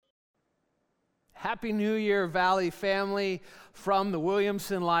Happy New Year, Valley family, from the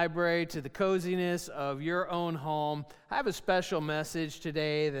Williamson Library to the coziness of your own home. I have a special message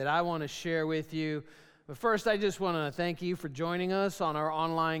today that I want to share with you. But first, I just want to thank you for joining us on our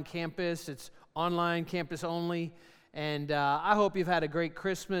online campus. It's online campus only, and I hope you've had a great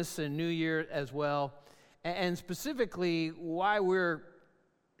Christmas and New Year as well. And specifically, why we're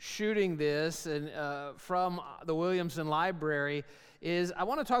shooting this and from the Williamson Library is I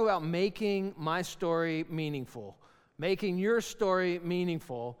want to talk about making my story meaningful, making your story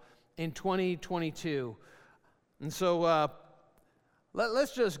meaningful in 2022. And so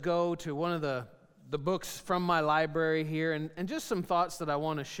let's just go to one of the books from my library here and just some thoughts that I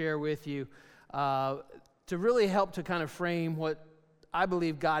want to share with you to really help to kind of frame what I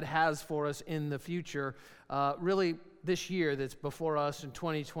believe God has for us in the future, really this year that's before us in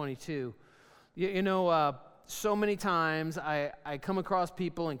 2022. You know, so many times I come across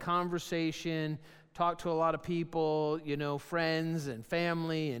people in conversation, talk to a lot of people, you know, friends and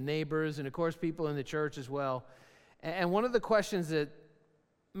family and neighbors, and of course people in the church as well. And one of the questions that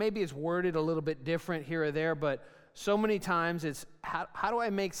maybe it's worded a little bit different here or there, but so many times it's, how do I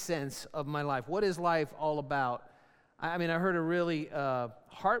make sense of my life? What is life all about? I mean, I heard a really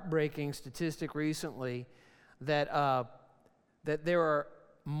heartbreaking statistic recently that there are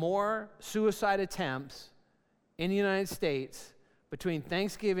more suicide attempts in the United States between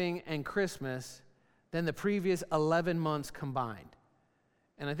Thanksgiving and Christmas than the previous 11 months combined.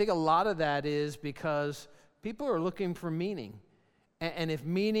 And I think a lot of that is because people are looking for meaning. And if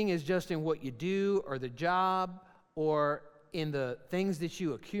meaning is just in what you do or the job or in the things that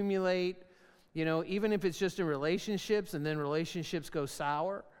you accumulate, you know, even if it's just in relationships and then relationships go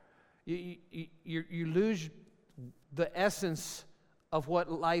sour, you lose the essence of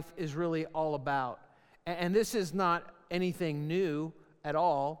what life is really all about. And this is not anything new at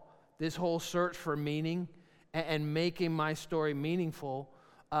all, this whole search for meaning and making my story meaningful.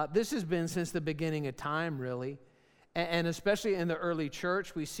 This has been since the beginning of time, really. And especially in the early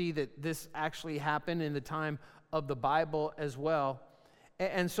church, we see that this actually happened in the time of the Bible as well.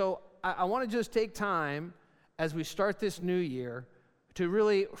 And so I want to just take time as we start this new year to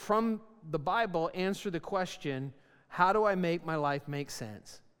really, from the Bible, answer the question, how do I make my life make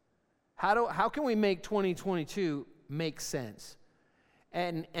sense? How can we make 2022 make sense?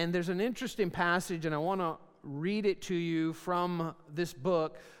 And there's an interesting passage, and I want to read it to you from this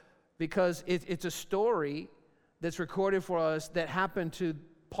book because it's a story that's recorded for us that happened to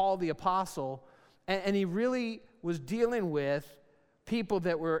Paul the Apostle, and he really was dealing with people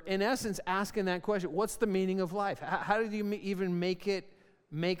that were, in essence, asking that question, what's the meaning of life? How did you even make it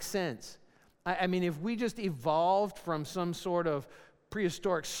make sense? I mean, if we just evolved from some sort of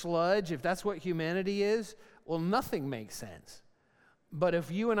prehistoric sludge, if that's what humanity is, well, nothing makes sense. But if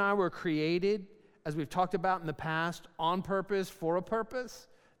you and I were created, as we've talked about in the past, on purpose, for a purpose,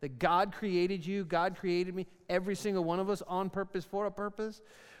 that God created you, God created me, every single one of us on purpose, for a purpose,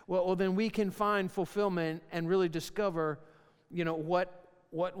 well then we can find fulfillment and really discover, you know, what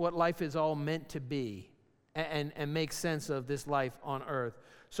life is all meant to be and make sense of this life on earth.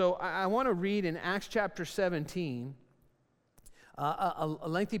 So I want to read in Acts chapter 17, a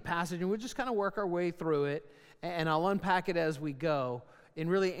lengthy passage, and we'll just kind of work our way through it, and I'll unpack it as we go in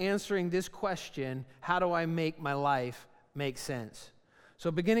really answering this question, how do I make my life make sense?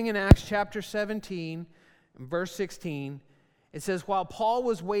 So beginning in Acts chapter 17, verse 16, it says, while Paul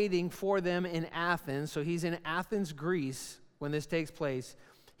was waiting for them in Athens, so he's in Athens, Greece, when this takes place,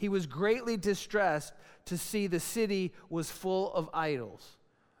 he was greatly distressed to see the city was full of idols.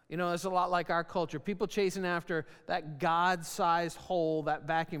 You know, it's a lot like our culture. People chasing after that God-sized hole, that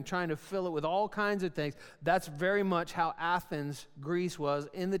vacuum, trying to fill it with all kinds of things. That's very much how Athens, Greece was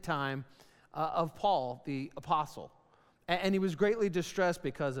in the time of Paul, the apostle. And he was greatly distressed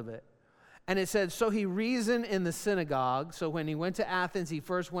because of it. And it said, so he reasoned in the synagogue. So when he went to Athens, he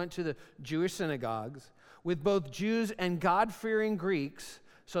first went to the Jewish synagogues with both Jews and God-fearing Greeks.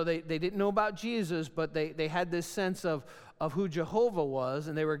 So they didn't know about Jesus, but they had this sense of who Jehovah was,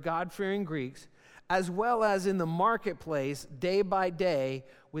 and they were God-fearing Greeks, as well as in the marketplace day by day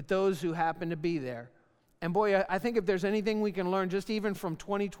with those who happened to be there. And boy, I think if there's anything we can learn just even from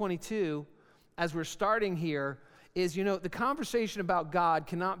 2022 as we're starting here is, you know, the conversation about God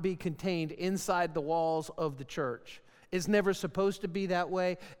cannot be contained inside the walls of the church. It's never supposed to be that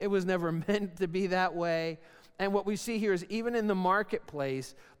way. It was never meant to be that way. And what we see here is even in the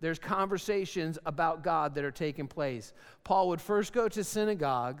marketplace, there's conversations about God that are taking place. Paul would first go to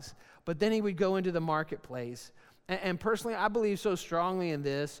synagogues, but then he would go into the marketplace. And personally, I believe so strongly in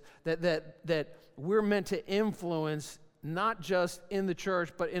this that we're meant to influence not just in the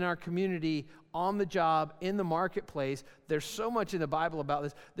church, but in our community, on the job, in the marketplace. There's so much in the Bible about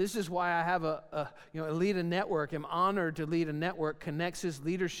this. This is why I have lead a network. I'm honored to lead a network, Connexus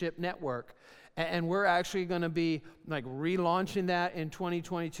Leadership Network. And we're actually going to be like relaunching that in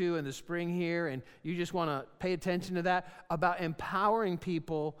 2022 in the spring here. And you just want to pay attention to that, about empowering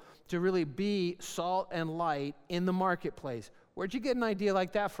people to really be salt and light in the marketplace. Where'd you get an idea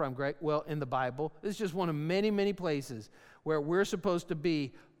like that from, Greg? Well, in the Bible. This is just one of many, many places where we're supposed to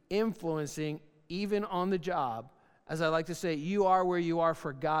be influencing, even on the job. As I like to say, you are where you are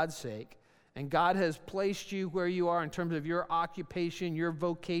for God's sake. And God has placed you where you are in terms of your occupation, your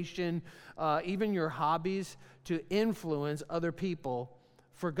vocation, even your hobbies, to influence other people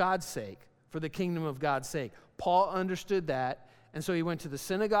for God's sake, for the kingdom of God's sake. Paul understood that, and so he went to the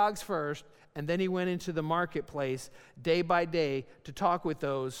synagogues first, and then he went into the marketplace day by day to talk with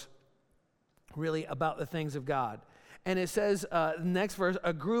those really about the things of God. And it says, next verse,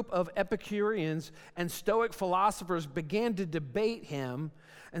 a group of Epicureans and Stoic philosophers began to debate him,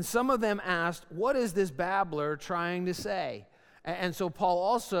 and some of them asked, what is this babbler trying to say? And so Paul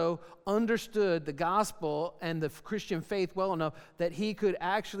also understood the gospel and the Christian faith well enough that he could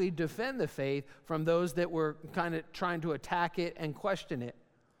actually defend the faith from those that were kind of trying to attack it and question it.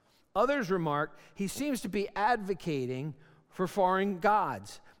 Others remarked, he seems to be advocating for foreign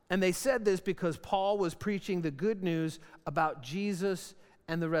gods. And they said this because Paul was preaching the good news about Jesus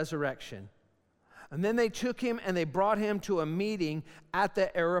and the resurrection. And then they took him and they brought him to a meeting at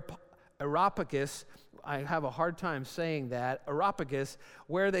the Areopagus. I have a hard time saying that, Areopagus,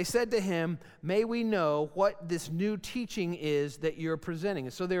 where they said to him, may we know what this new teaching is that you're presenting.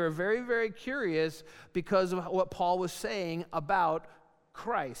 And so they were very, very curious because of what Paul was saying about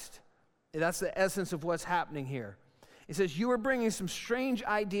Christ. That's the essence of what's happening here. It says, you are bringing some strange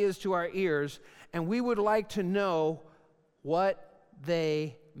ideas to our ears, and we would like to know what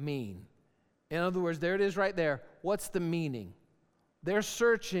they mean. In other words, there it is right there. What's the meaning? They're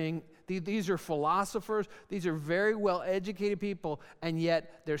searching. These are philosophers. These are very well-educated people, and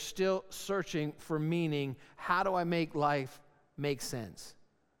yet they're still searching for meaning. How do I make life make sense?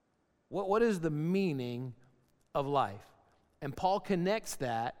 What is the meaning of life? And Paul connects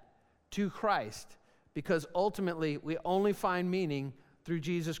that to Christ, because ultimately we only find meaning through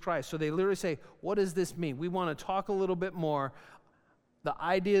Jesus Christ. So they literally say, what does this mean? We want to talk a little bit more, the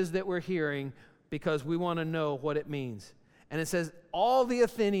ideas that we're hearing, because we want to know what it means. And it says, all the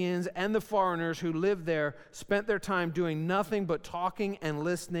Athenians and the foreigners who lived there spent their time doing nothing but talking and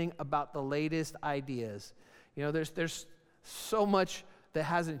listening about the latest ideas. You know, there's so much that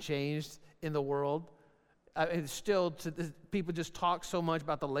hasn't changed in the world. It's still, people just talk so much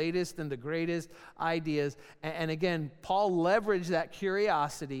about the latest and the greatest ideas. And again, Paul leveraged that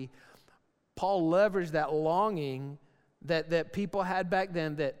curiosity. Paul leveraged that longing that people had back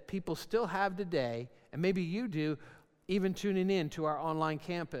then, that people still have today, and maybe you do, even tuning in to our online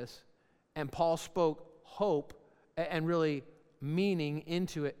campus. And Paul spoke hope and really meaning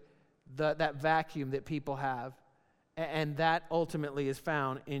into it, that vacuum that people have. And that ultimately is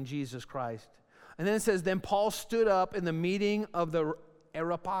found in Jesus Christ. And then it says, then Paul stood up in the meeting of the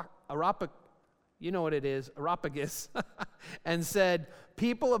Areopagus, you know what it is, Areopagus, and said,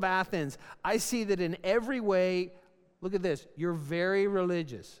 people of Athens, I see that in every way, look at this, you're very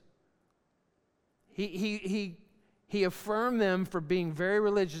religious. He affirmed them for being very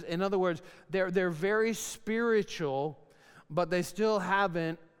religious. In other words, they're very spiritual, but they still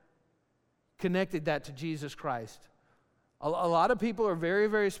haven't connected that to Jesus Christ. A lot of people are very,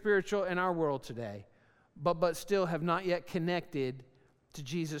 very spiritual in our world today, but still have not yet connected to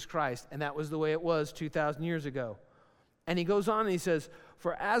Jesus Christ. And that was the way it was 2,000 years ago. And he goes on and he says,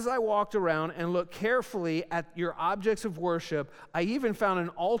 for as I walked around and looked carefully at your objects of worship, I even found an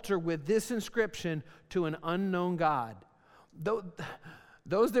altar with this inscription, to an unknown God.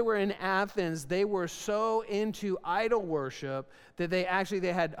 Those that were in Athens, they were so into idol worship that they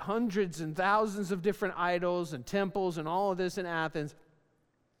had hundreds and thousands of different idols and temples and all of this in Athens.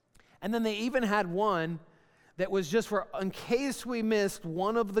 And then they even had one that was just for, in case we missed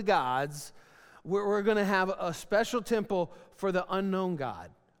one of the gods, we're going to have a special temple for the unknown God,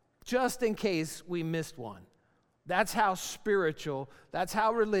 just in case we missed one. That's how spiritual, that's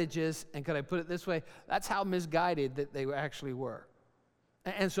how religious, and could I put it this way, that's how misguided that they actually were.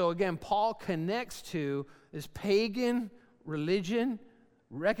 And so again, Paul connects to this pagan religion,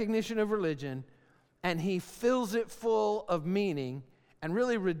 recognition of religion, and he fills it full of meaning and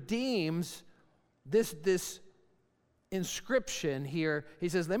really redeems this inscription here. He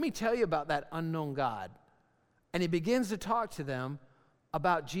says, let me tell you about that unknown God. And he begins to talk to them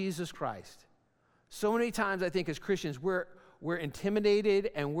about Jesus Christ. So many times I think as Christians we're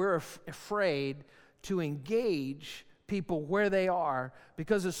intimidated and we're afraid to engage people where they are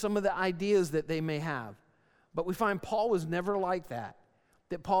because of some of the ideas that they may have. But we find Paul was never like that.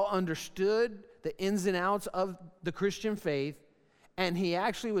 That Paul understood the ins and outs of the Christian faith, and he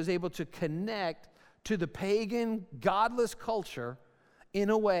actually was able to connect to the pagan, godless culture in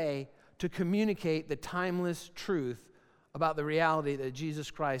a way to communicate the timeless truth about the reality that Jesus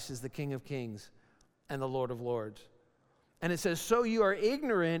Christ is the King of Kings and the Lord of Lords. And it says, so you are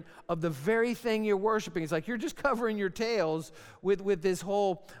ignorant of the very thing you're worshiping. It's like you're just covering your tails with this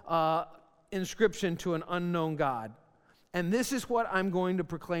whole inscription to an unknown God. And this is what I'm going to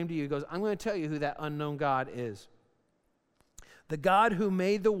proclaim to you. He goes, I'm going to tell you who that unknown God is. The God who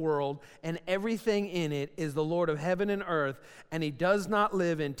made the world and everything in it is the Lord of heaven and earth, and he does not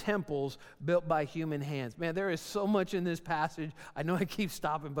live in temples built by human hands. Man, there is so much in this passage. I know I keep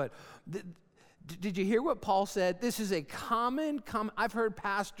stopping, but did you hear what Paul said? This is a common I've heard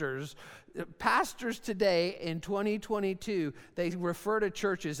pastors today in 2022, they refer to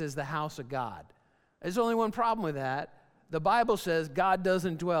churches as the house of God. There's only one problem with that. The Bible says God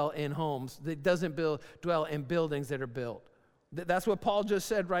doesn't dwell in homes. It doesn't dwell in buildings that are built. That's what Paul just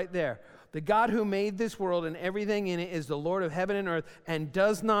said right there. The God who made this world and everything in it is the Lord of heaven and earth and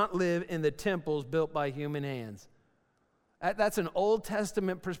does not live in the temples built by human hands. That's an Old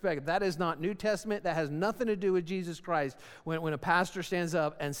Testament perspective. That is not New Testament. That has nothing to do with Jesus Christ. When a pastor stands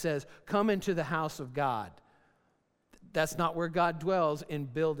up and says, come into the house of God. That's not where God dwells, in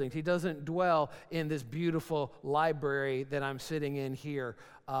buildings. He doesn't dwell in this beautiful library that I'm sitting in here,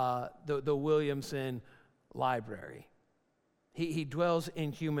 the Williamson Library. He dwells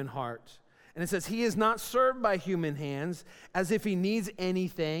in human hearts. And it says, he is not served by human hands as if he needs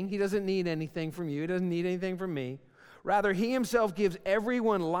anything. He doesn't need anything from you. He doesn't need anything from me. Rather, he himself gives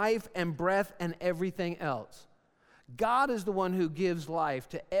everyone life and breath and everything else. God is the one who gives life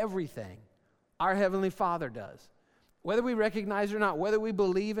to everything. Our Heavenly Father does. Whether we recognize it or not, whether we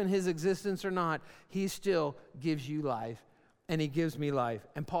believe in his existence or not, he still gives you life, and he gives me life.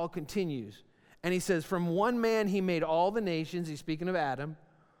 And Paul continues, and he says, from one man he made all the nations, he's speaking of Adam,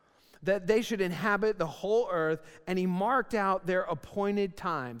 that they should inhabit the whole earth, and he marked out their appointed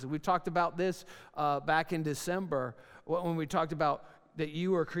times. And we talked about this back in December when we talked about that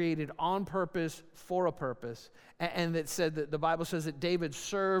you were created on purpose for a purpose, and that said that the Bible says that David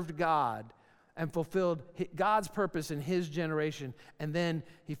served God and fulfilled God's purpose in his generation, and then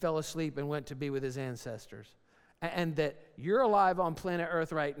he fell asleep and went to be with his ancestors. And that you're alive on planet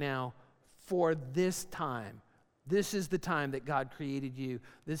Earth right now for this time. This is the time that God created you.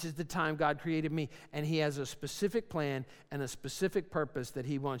 This is the time God created me. And he has a specific plan and a specific purpose that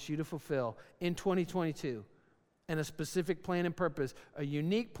he wants you to fulfill in 2022. And a specific plan and purpose, a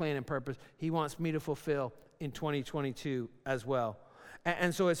unique plan and purpose he wants me to fulfill in 2022 as well.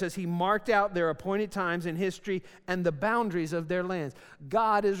 And so it says he marked out their appointed times in history and the boundaries of their lands.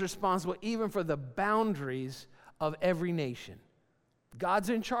 God is responsible even for the boundaries of every nation. God's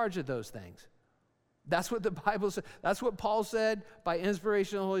in charge of those things. That's what the Bible says. That's what Paul said by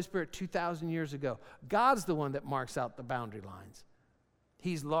inspiration of the Holy Spirit 2,000 years ago. God's the one that marks out the boundary lines.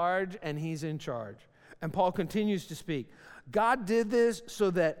 He's large and he's in charge. And Paul continues to speak. God did this so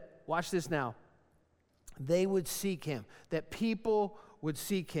that, watch this now, they would seek him, that people would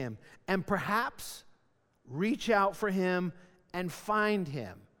seek him, and perhaps reach out for him and find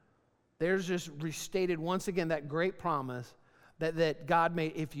him. There's just restated once again that great promise that God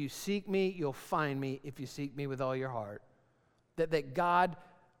made. If you seek me, you'll find me if you seek me with all your heart. That God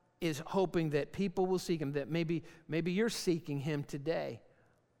is hoping that people will seek him, that maybe you're seeking him today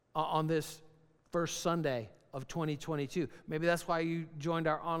on this first Sunday of 2022. Maybe that's why you joined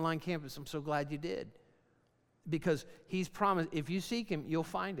our online campus. I'm so glad you did. Because he's promised, if you seek him, you'll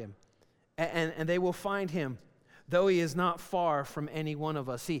find him. And they will find him, though he is not far from any one of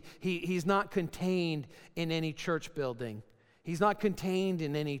us. See, he's not contained in any church building. He's not contained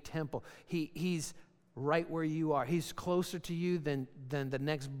in any temple. He's right where you are. He's closer to you than the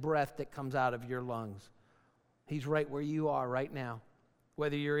next breath that comes out of your lungs. He's right where you are right now.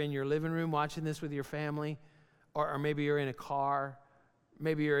 Whether you're in your living room watching this with your family, or maybe you're in a car,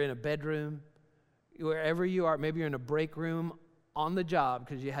 maybe you're in a bedroom, wherever you are, maybe you're in a break room on the job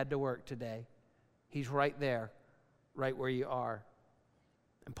because you had to work today. He's right there, right where you are.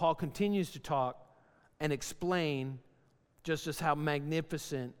 And Paul continues to talk and explain just how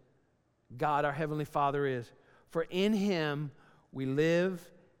magnificent God, our Heavenly Father, is. For in him we live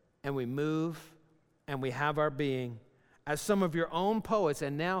and we move and we have our being. As some of your own poets,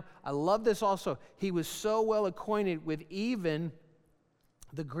 and now I love this also, he was so well acquainted with even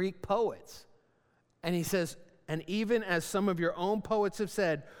the Greek poets. And he says, and even as some of your own poets have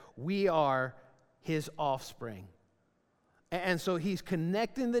said, we are his offspring. And so he's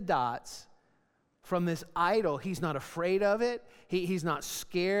connecting the dots from this idol. He's not afraid of it. He's not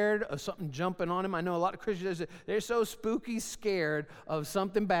scared of something jumping on him. I know a lot of Christians, they're so spooky scared of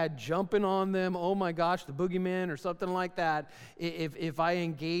something bad jumping on them. Oh my gosh, the boogeyman or something like that. If I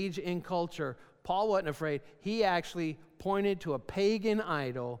engage in culture, Paul wasn't afraid. He actually pointed to a pagan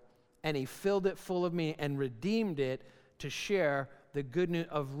idol and he filled it full of meaning and redeemed it to share the good news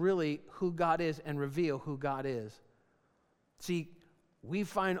of really who God is and reveal who God is. See, we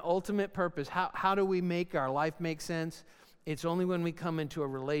find ultimate purpose. How do we make our life make sense? It's only when we come into a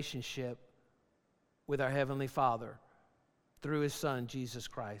relationship with our Heavenly Father through His Son, Jesus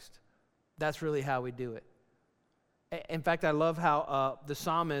Christ. That's really how we do it. In fact, I love how the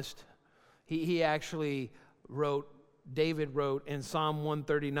psalmist, he actually David wrote in Psalm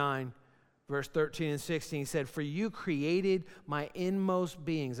 139, verse 13 and 16, he said, "For you created my inmost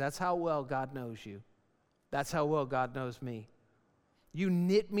beings." That's how well God knows you. That's how well God knows me. "You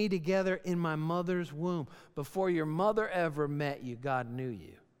knit me together in my mother's womb. Before your mother ever met you, God knew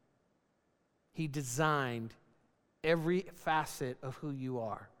you." He designed every facet of who you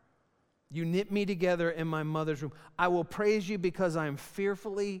are. "You knit me together in my mother's womb. I will praise you because I am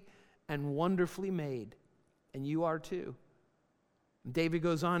fearfully and wonderfully made." And you are too. David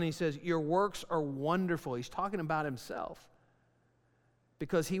goes on and he says, "Your works are wonderful." He's talking about himself.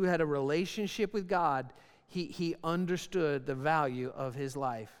 Because he had a relationship with God, he understood the value of his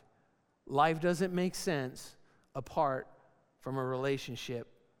life. Life doesn't make sense apart from a relationship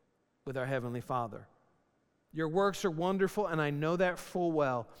with our Heavenly Father. "Your works are wonderful, and I know that full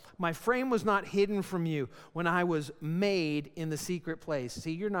well. My frame was not hidden from you when I was made in the secret place."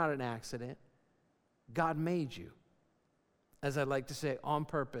 See, you're not an accident. God made you, as I like to say, on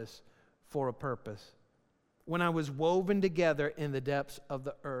purpose, for a purpose. "When I was woven together in the depths of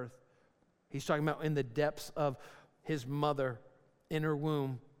the earth." He's talking about in the depths of his mother, in her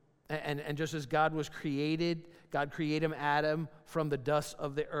womb. And just as God created Adam from the dust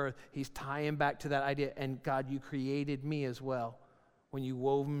of the earth. He's tying back to that idea. And God, you created me as well when you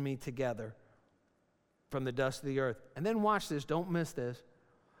wove me together from the dust of the earth. And then watch this, don't miss this.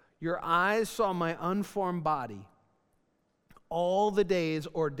 "Your eyes saw my unformed body. All the days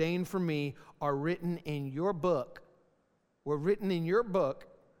ordained for me are written in your book." Were written in your book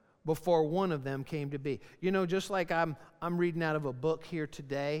before one of them came to be. You know, just like I'm reading out of a book here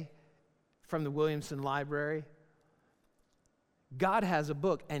today from the Williamson Library, God has a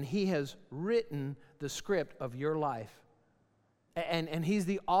book, and He has written the script of your life. And He's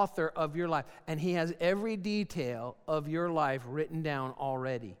the author of your life. And He has every detail of your life written down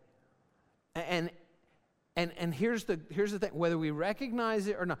already. And here's the thing, whether we recognize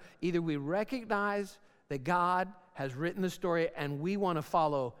it or not, either we recognize that God has written the story and we want to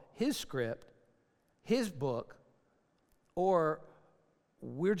follow His script, His book, or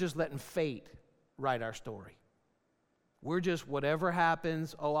we're just letting fate write our story. We're just, whatever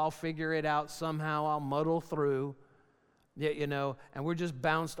happens, I'll figure it out somehow, I'll muddle through, you know, and we're just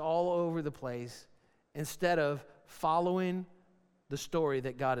bounced all over the place instead of following the story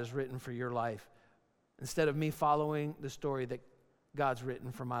that God has written for your life, instead of me following the story that God's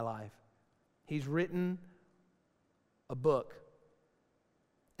written for my life. He's written a book,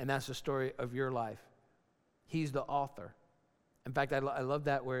 and that's the story of your life. He's the author. In fact, I love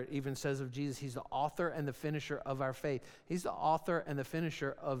that where it even says of Jesus, He's the author and the finisher of our faith. He's the author and the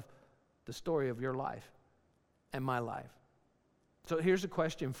finisher of the story of your life and my life. So here's a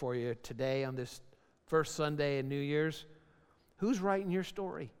question for you today on this first Sunday in New Year's. Who's writing your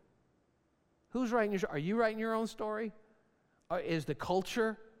story? Who's writing your story? Are you writing your own story? Is the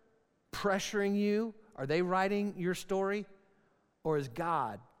culture pressuring you? Are they writing your story? Or is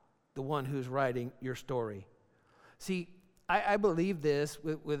God the one who's writing your story? See, I believe this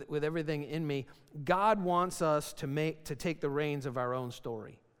with everything in me. God wants us to take the reins of our own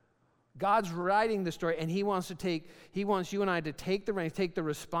story. God's writing the story, and He wants you and I to take the reins, take the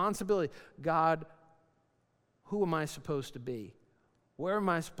responsibility. God, who am I supposed to be? Where am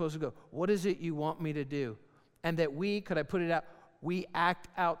I supposed to go? What is it you want me to do? And that we act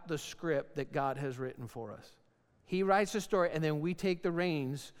out the script that God has written for us. He writes the story, and then we take the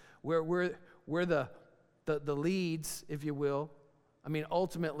reins. We're the leads, if you will. I mean,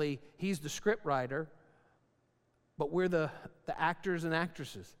 ultimately, He's the script writer, but we're the actors and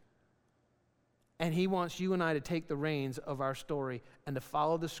actresses. And He wants you and I to take the reins of our story and to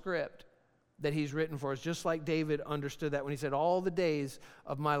follow the script that He's written for us, just like David understood that when he said, "All the days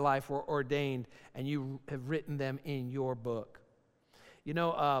of my life were ordained, and you have written them in your book." You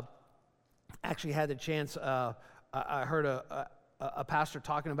know, actually had the chance, I heard a pastor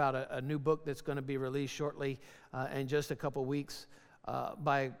talking about a new book that's going to be released shortly in just a couple weeks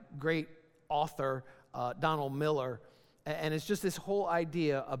by a great author, Donald Miller. And it's just this whole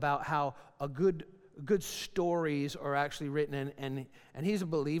idea about how good stories are actually written, and he's a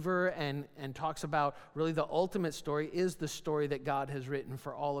believer and talks about really the ultimate story is the story that God has written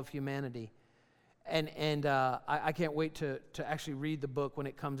for all of humanity. And I can't wait to actually read the book when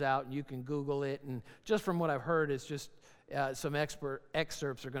it comes out, and you can Google it. And just from what I've heard, it's just some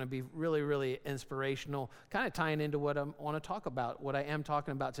excerpts are going to be really, really inspirational, kind of tying into what I want to talk about, what I am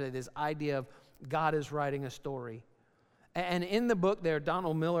talking about today, this idea of God is writing a story. And in the book there,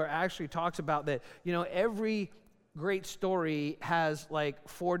 Donald Miller actually talks about that, every great story has like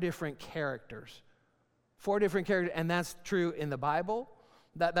four different characters, and that's true in the Bible.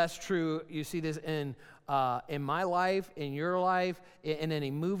 That's true. You see this in my life, in your life, in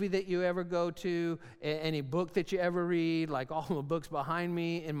any movie that you ever go to, in any book that you ever read, like all the books behind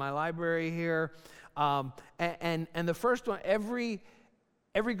me in my library here. And the first one, every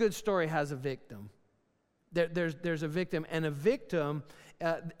good story has a victim. There's a victim, and a victim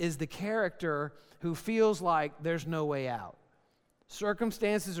is the character who feels like there's no way out.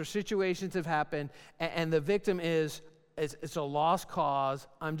 Circumstances or situations have happened, and the victim is it's a lost cause.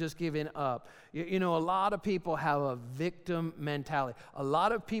 I'm just giving up. A lot of people have a victim mentality. A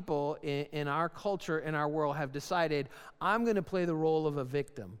lot of people in our culture, in our world, have decided, I'm going to play the role of a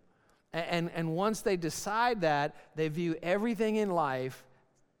victim. And once they decide that, they view everything in life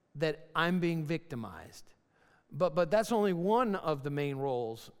that I'm being victimized. But that's only one of the main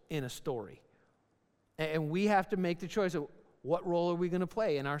roles in a story. And we have to make the choice of what role are we going to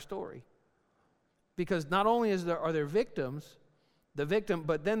play in our story. Because not only are there victims, the victim,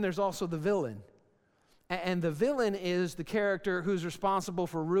 but then there's also the villain. And the villain is the character who's responsible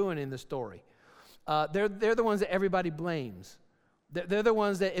for ruining the story. They're the ones that everybody blames. They're the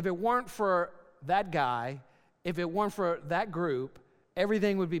ones that if it weren't for that guy, if it weren't for that group,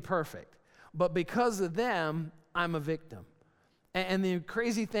 everything would be perfect. But because of them, I'm a victim. And the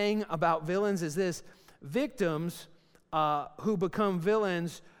crazy thing about villains is this: victims who become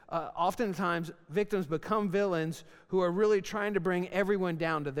villains, oftentimes victims become villains who are really trying to bring everyone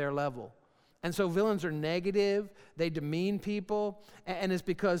down to their level. And so villains are negative, they demean people, and it's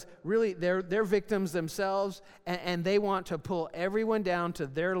because really they're victims themselves, and they want to pull everyone down to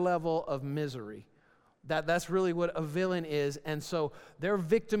their level of misery. That's really what a villain is, and so their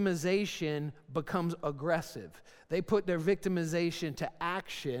victimization becomes aggressive. They put their victimization to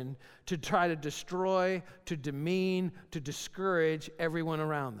action to try to destroy, to demean, to discourage everyone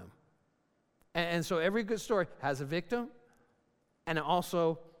around them. And so every good story has a victim, and it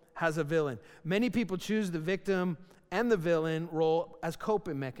also has a villain. Many people choose the victim and the villain role as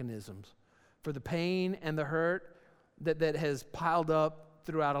coping mechanisms for the pain and the hurt that has piled up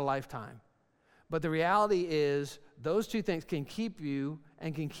throughout a lifetime. But the reality is those two things can keep you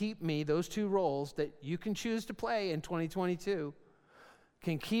and can keep me, those two roles that you can choose to play in 2022,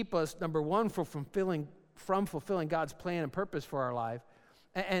 can keep us, number one, from fulfilling God's plan and purpose for our life,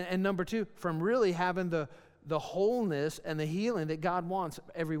 and number two, from really having the wholeness and the healing that God wants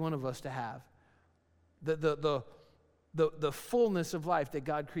every one of us to have. The fullness of life that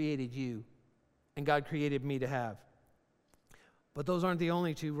God created you and God created me to have. But those aren't the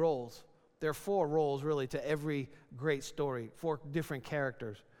only two roles. There are four roles, really, to every great story, four different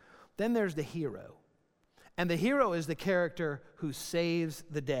characters. Then there's the hero. And the hero is the character who saves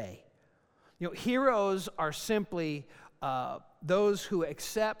the day. Heroes are simply those who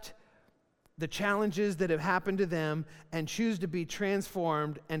accept the challenges that have happened to them and choose to be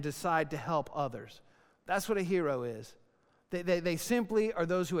transformed and decide to help others. That's what a hero is. They simply are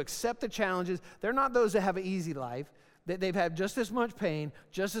those who accept the challenges. They're not those that have an easy life. They've had just as much pain,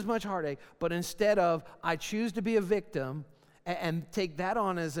 just as much heartache, but instead of, I choose to be a victim and take that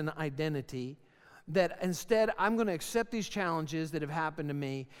on as an identity, that instead I'm going to accept these challenges that have happened to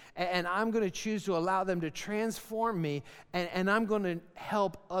me, and I'm going to choose to allow them to transform me, and I'm going to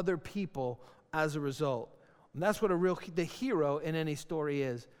help other people as a result. And that's what the hero in any story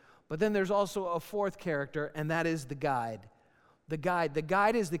is. But then there's also a fourth character, and that is the guide. The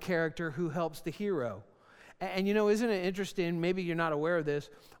guide is the character who helps the hero. And isn't it interesting, maybe you're not aware of this,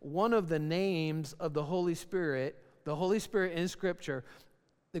 one of the names of the Holy Spirit in Scripture,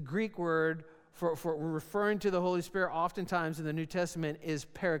 the Greek word for referring to the Holy Spirit oftentimes in the New Testament is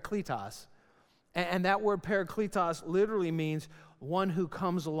parakletos. And that word parakletos literally means one who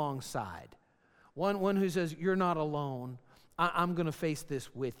comes alongside. One who says, you're not alone, I'm going to face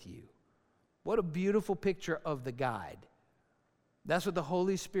this with you. What a beautiful picture of the guide. That's what the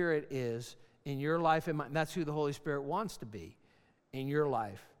Holy Spirit is in your life and mine. That's who the Holy Spirit wants to be in your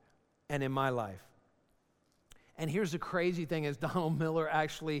life and in my life. And here's the crazy thing, as Donald Miller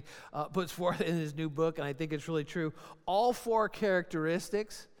actually puts forth in his new book, and I think it's really true, all four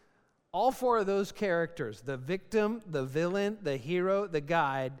characteristics, all four of those characters, the victim, the villain, the hero, the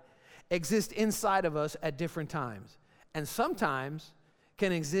guide, exist inside of us at different times. And sometimes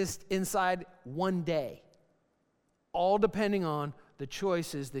can exist inside one day, all depending on the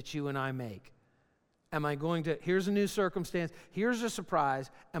choices that you and I make. Am I going to, here's a new circumstance, here's a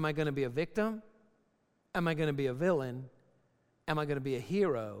surprise, am I going to be a victim? Am I going to be a villain? Am I going to be a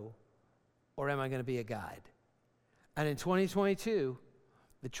hero? Or am I going to be a guide? And in 2022,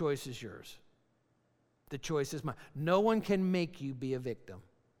 the choice is yours. The choice is mine. No one can make you be a victim.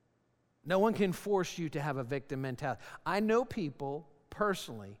 No one can force you to have a victim mentality. I know people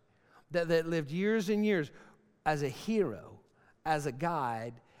personally that lived years and years as a hero, as a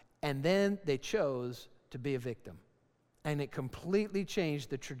guide, and then they chose to be a victim. And it completely changed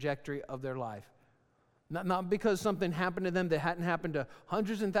the trajectory of their life. Not because something happened to them that hadn't happened to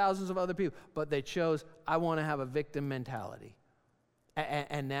hundreds and thousands of other people, but they chose, I want to have a victim mentality.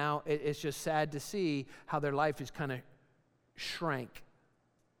 And now it's just sad to see how their life is kind of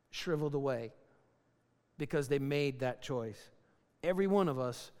shriveled away because they made that choice. Every one of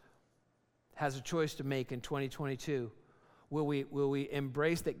us has a choice to make in 2022. Will we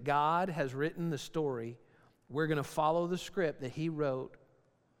embrace that God has written the story? We're going to follow the script that He wrote,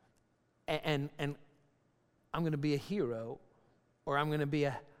 and I'm going to be a hero, or I'm going to be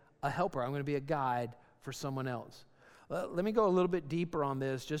a helper. I'm going to be a guide for someone else. Let me go a little bit deeper on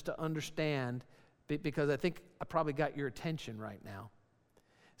this just to understand, because I think I probably got your attention right now.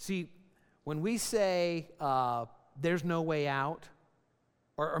 See, when we say there's no way out,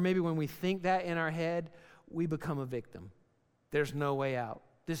 or maybe when we think that in our head, we become a victim. There's no way out.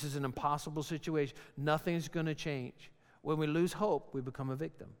 This is an impossible situation. Nothing's going to change. When we lose hope, we become a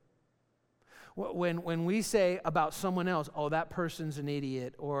victim. When we say about someone else, oh, that person's an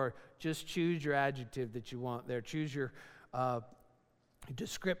idiot, or just choose your adjective that you want there, choose your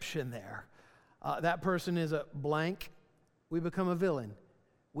description there. That person is a blank, we become a villain.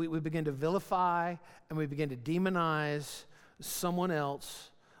 We begin to vilify and we begin to demonize someone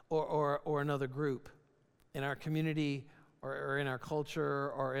else or another group in our community or in our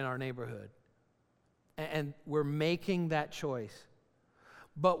culture or in our neighborhood. And we're making that choice.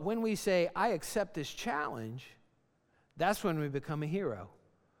 But when we say, I accept this challenge, that's when we become a hero.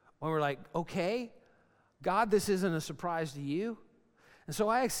 When we're like, okay, God, this isn't a surprise to you. And so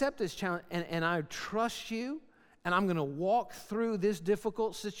I accept this challenge and I trust you, and I'm going to walk through this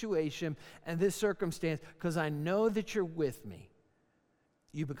difficult situation and this circumstance because I know that you're with me.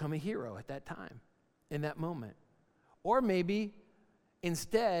 You become a hero at that time, in that moment. Or maybe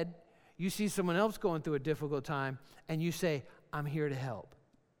instead, you see someone else going through a difficult time and you say, I'm here to help.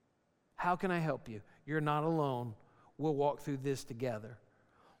 How can I help you? You're not alone. We'll walk through this together.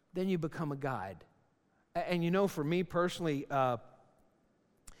 Then you become a guide. And you know, for me personally,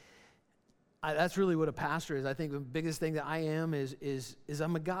 that's really what a pastor is. I think the biggest thing that I am is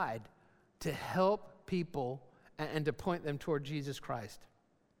I'm a guide to help people and to point them toward Jesus Christ.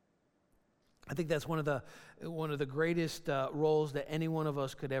 I think that's one of the greatest roles that any one of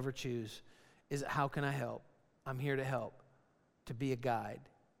us could ever choose is how can I help? I'm here to help, to be a guide.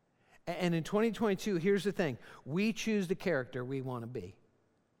 And in 2022, here's the thing. We choose the character we want to be.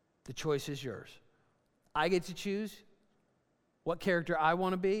 The choice is yours. I get to choose what character I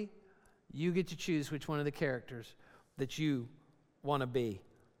want to be. You get to choose which one of the characters that you want to be.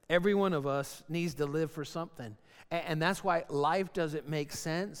 Every one of us needs to live for something. And that's why life doesn't make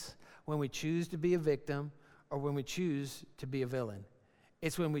sense when we choose to be a victim or when we choose to be a villain.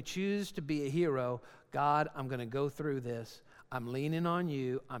 It's when we choose to be a hero. God, I'm going to go through this. I'm leaning on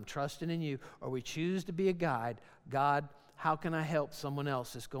you. I'm trusting in you. Or we choose to be a guide. God, how can I help someone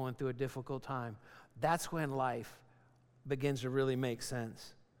else that's going through a difficult time? That's when life begins to really make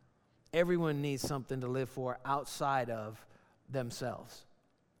sense. Everyone needs something to live for outside of themselves.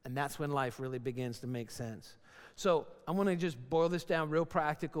 And that's when life really begins to make sense. So I want to just boil this down real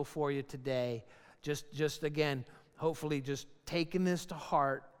practical for you today. Just again, hopefully just taking this to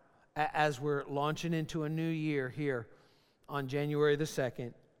heart as we're launching into a new year here on January the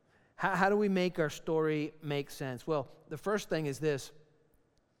 2nd. How do we make our story make sense? Well, the first thing is this.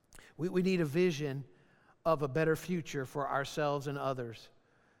 We need a vision of a better future for ourselves and others.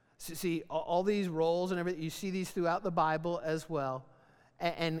 See, all these roles and everything, you see these throughout the Bible as well.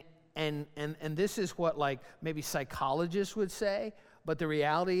 And this is what like maybe psychologists would say, but the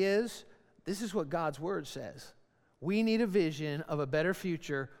reality is, this is what God's Word says. We need a vision of a better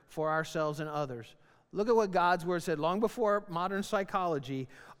future for ourselves and others. Look at what God's word said. Long before modern psychology,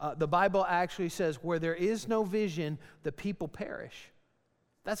 the Bible actually says, where there is no vision, the people perish.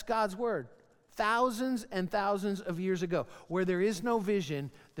 That's God's word. Thousands and thousands of years ago. Where there is no vision,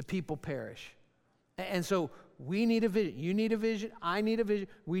 the people perish. And so we need a vision. You need a vision. I need a vision.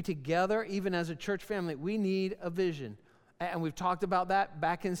 We together, even as a church family, we need a vision. And we've talked about that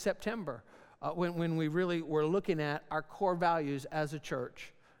back in September when we really were looking at our core values as a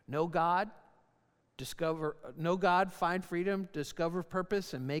church. Know God, find freedom, discover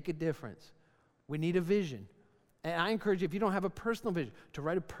purpose, and make a difference. We need a vision. And I encourage you, if you don't have a personal vision, to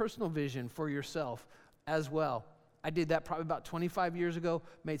write a personal vision for yourself as well. I did that probably about 25 years ago,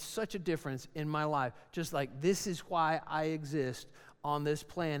 made such a difference in my life. Just like, this is why I exist on this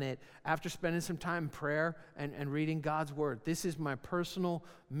planet, after spending some time in prayer and reading God's word. This is my personal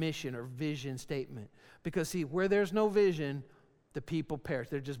mission or vision statement. Because see, where there's no vision, the people perish.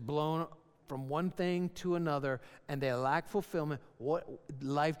 They're just blown from one thing to another, and they lack fulfillment.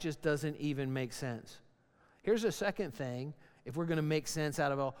 Life just doesn't even make sense. Here's a second thing, if we're going to make sense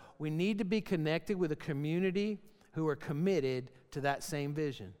out of it all. We need to be connected with a community who are committed to that same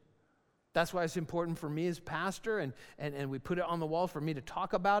vision. That's why it's important for me as pastor, and we put it on the wall for me to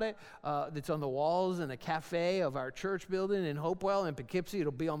talk about it. It's on the walls in a cafe of our church building in Hopewell and Poughkeepsie.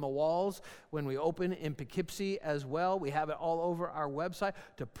 It'll be on the walls when we open in Poughkeepsie as well. We have it all over our website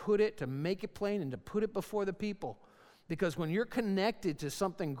to make it plain and to put it before the people. Because when you're connected to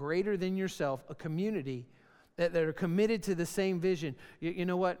something greater than yourself, a community that are committed to the same vision, you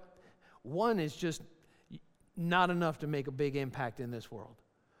know what? One is just not enough to make a big impact in this world.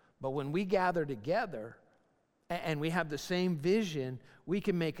 But when we gather together and we have the same vision, we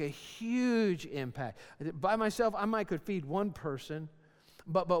can make a huge impact. By myself, I could feed one person,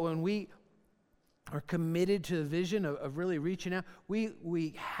 but when we are committed to the vision of really reaching out,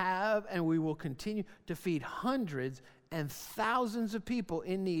 we have and we will continue to feed hundreds and thousands of people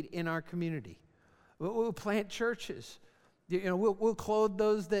in need in our community. We'll plant churches. We'll clothe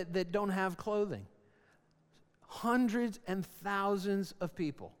those that don't have clothing. Hundreds and thousands of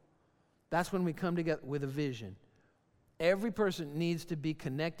people. That's when we come together with a vision. Every person needs to be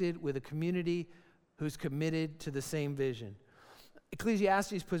connected with a community who's committed to the same vision.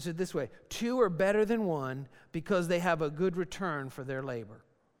 Ecclesiastes puts it this way: two are better than one because they have a good return for their labor.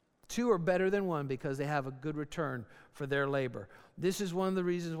 Two are better than one because they have a good return for their labor. This is one of the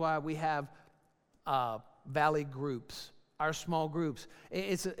reasons why we have Valley groups, our small groups.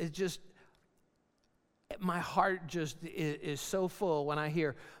 It's just, my heart just is so full when I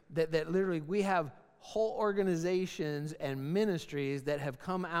hear that literally we have whole organizations and ministries that have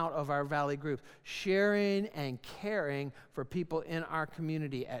come out of our Valley groups, sharing and caring for people in our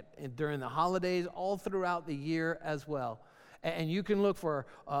community during the holidays, all throughout the year as well. And you can look for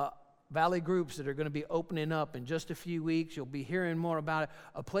Valley groups that are going to be opening up in just a few weeks. You'll be hearing more about it.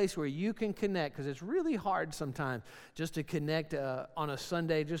 A place where you can connect, because it's really hard sometimes just to connect on a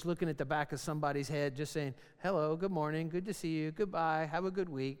Sunday, just looking at the back of somebody's head, just saying, hello, good morning, good to see you, goodbye, have a good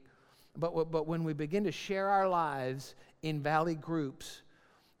week. But when we begin to share our lives in Valley groups,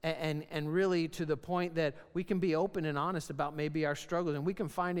 and really to the point that we can be open and honest about maybe our struggles, and we can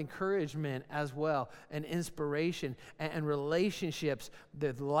find encouragement as well, and inspiration, and relationships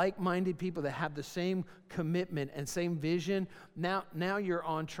with like-minded people that have the same commitment and same vision. Now you're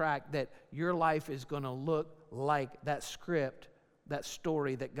on track that your life is going to look like that script, that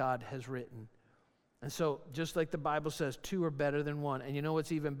story that God has written. And so, just like the Bible says, two are better than one. And you know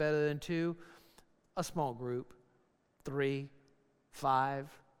what's even better than two? A small group. 3, 5,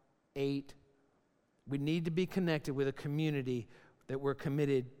 8. We need to be connected with a community that we're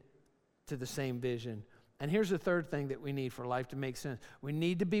committed to the same vision. And here's the third thing that we need for life to make sense. We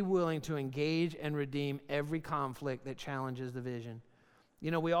need to be willing to engage and redeem every conflict that challenges the vision.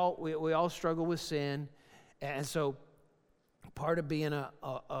 You know, we all struggle with sin, and so part of being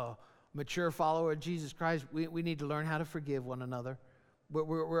a mature follower of Jesus Christ, we need to learn how to forgive one another.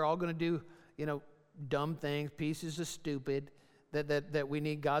 We're all going to do, dumb things, pieces of stupid that we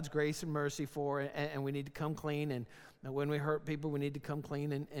need God's grace and mercy for, and we need to come clean. And when we hurt people, we need to come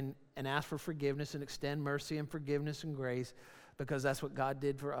clean and ask for forgiveness and extend mercy and forgiveness and grace, because that's what God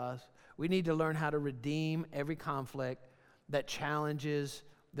did for us. We need to learn how to redeem every conflict that challenges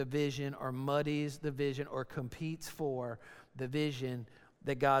the vision or muddies the vision or competes for the vision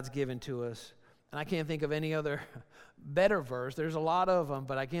that God's given to us. And I can't think of any other better verse. There's a lot of them,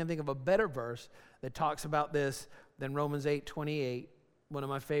 but I can't think of a better verse that talks about this than Romans 8:28, one of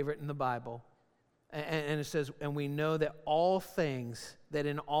my favorite in the Bible. And it says, and we know that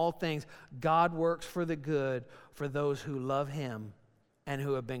in all things, God works for the good for those who love him and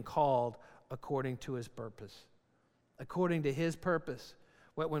who have been called according to his purpose. According to his purpose.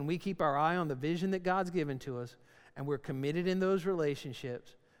 When we keep our eye on the vision that God's given to us and we're committed in those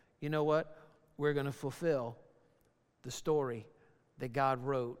relationships, you know what? We're going to fulfill the story that God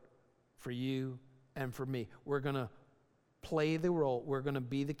wrote for you and for me. We're going to play the role. We're going to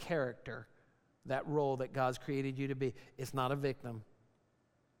be the character, that role that God's created you to be. It's not a victim.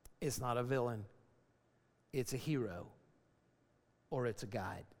 It's not a villain. It's a hero, or it's a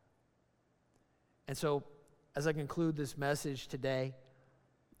guide. And so, as I conclude this message today,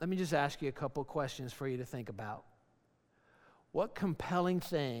 let me just ask you a couple questions for you to think about. What compelling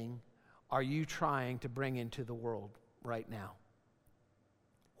thing are you trying to bring into the world right now?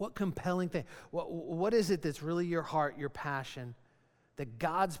 What compelling thing? What is it that's really your heart, your passion, that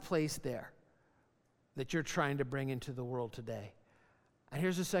God's placed there that you're trying to bring into the world today? And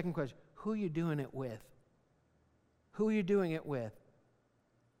here's the second question. Who are you doing it with? Who are you doing it with?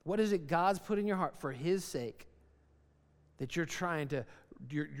 What is it God's put in your heart for his sake that you're trying to,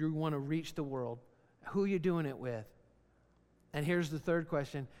 you want to reach the world? Who are you doing it with? And here's the third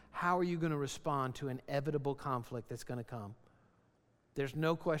question. How are you going to respond to inevitable conflict that's going to come? There's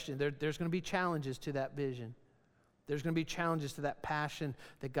no question. There's going to be challenges to that vision. There's going to be challenges to that passion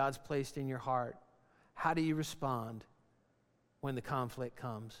that God's placed in your heart. How do you respond when the conflict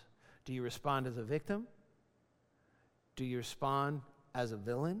comes? Do you respond as a victim? Do you respond as a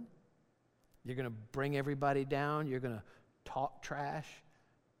villain? You're going to bring everybody down. You're going to talk trash.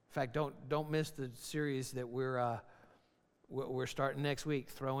 In fact, don't miss the series that we're starting next week,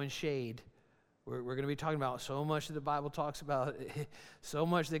 Throwing Shade. We're going to be talking about so much that the Bible talks about, so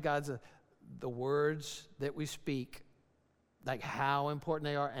much that the words that we speak, like how important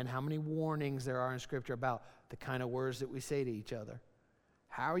they are and how many warnings there are in Scripture about the kind of words that we say to each other.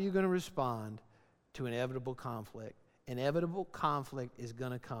 How are you going to respond to inevitable conflict? Inevitable conflict is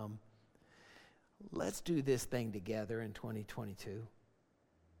going to come. Let's do this thing together in 2022.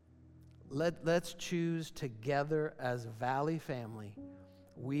 Let's choose together as Valley family.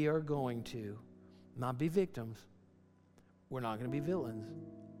 We are going to not be victims. We're not going to be villains.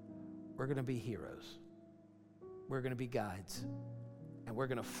 We're going to be heroes. We're going to be guides. And we're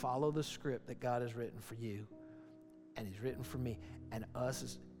going to follow the script that God has written for you and he's written for me and us,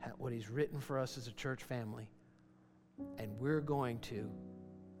 is what he's written for us as a church family. And we're going to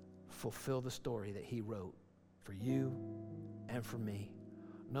fulfill the story that he wrote for you and for me.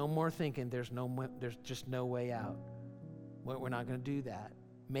 No more thinking there's just no way out. We're not going to do that.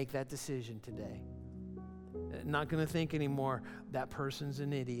 Make that decision today. Not going to think anymore, that person's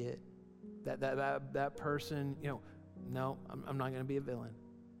an idiot. That person, no, I'm not going to be a villain.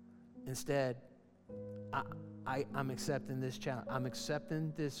 Instead, I'm accepting this challenge. I'm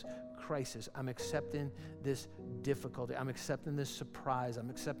accepting this crisis. I'm accepting this difficulty. I'm accepting this surprise. I'm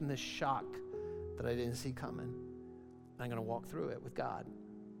accepting this shock that I didn't see coming. I'm going to walk through it with God.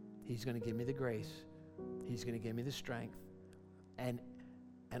 He's going to give me the grace. He's going to give me the strength. And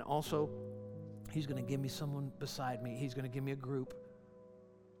also, he's going to give me someone beside me. He's going to give me a group.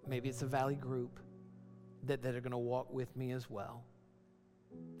 Maybe it's a Valley group that are going to walk with me as well.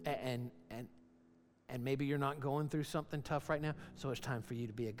 And maybe you're not going through something tough right now, so it's time for you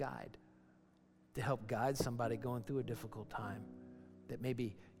to be a guide, to help guide somebody going through a difficult time that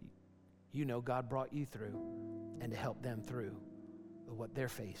maybe God brought you through, and to help them through what they're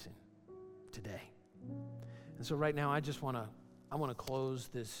facing today. And so right now, I want to close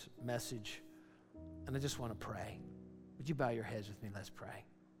this message, and I just want to pray. Would you bow your heads with me? Let's pray.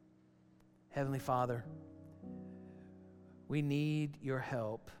 Heavenly Father, we need your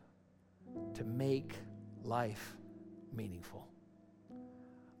help to make life meaningful.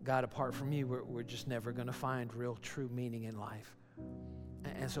 God, apart from you, we're just never going to find real, true meaning in life.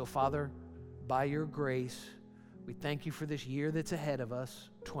 And so, Father, by your grace, we thank you for this year that's ahead of us,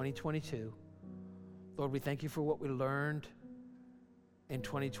 2022. Lord, we thank you for what we learned in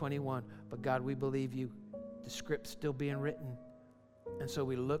 2021. But God, we believe you, the script's still being written. And so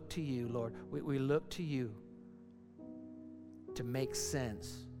we look to you, Lord. We look to you to make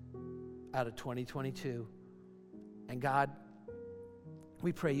sense out of 2022. And God,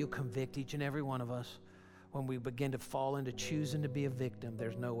 we pray you'll convict each and every one of us when we begin to fall into choosing to be a victim,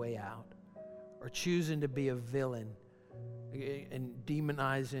 there's no way out, or choosing to be a villain and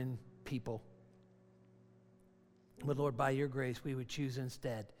demonizing people. But Lord, by your grace, we would choose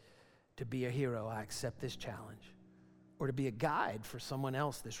instead to be a hero. I accept this challenge. Or to be a guide for someone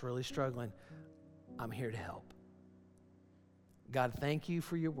else that's really struggling. I'm here to help. God, thank you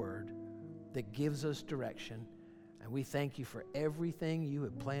for your word. that gives us direction. And we thank you for everything you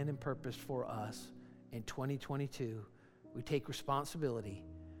have planned and purposed for us in 2022. We take responsibility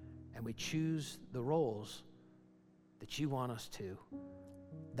and we choose the roles that you want us to,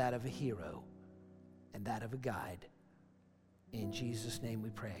 that of a hero and that of a guide. In Jesus' name we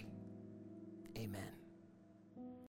pray. Amen.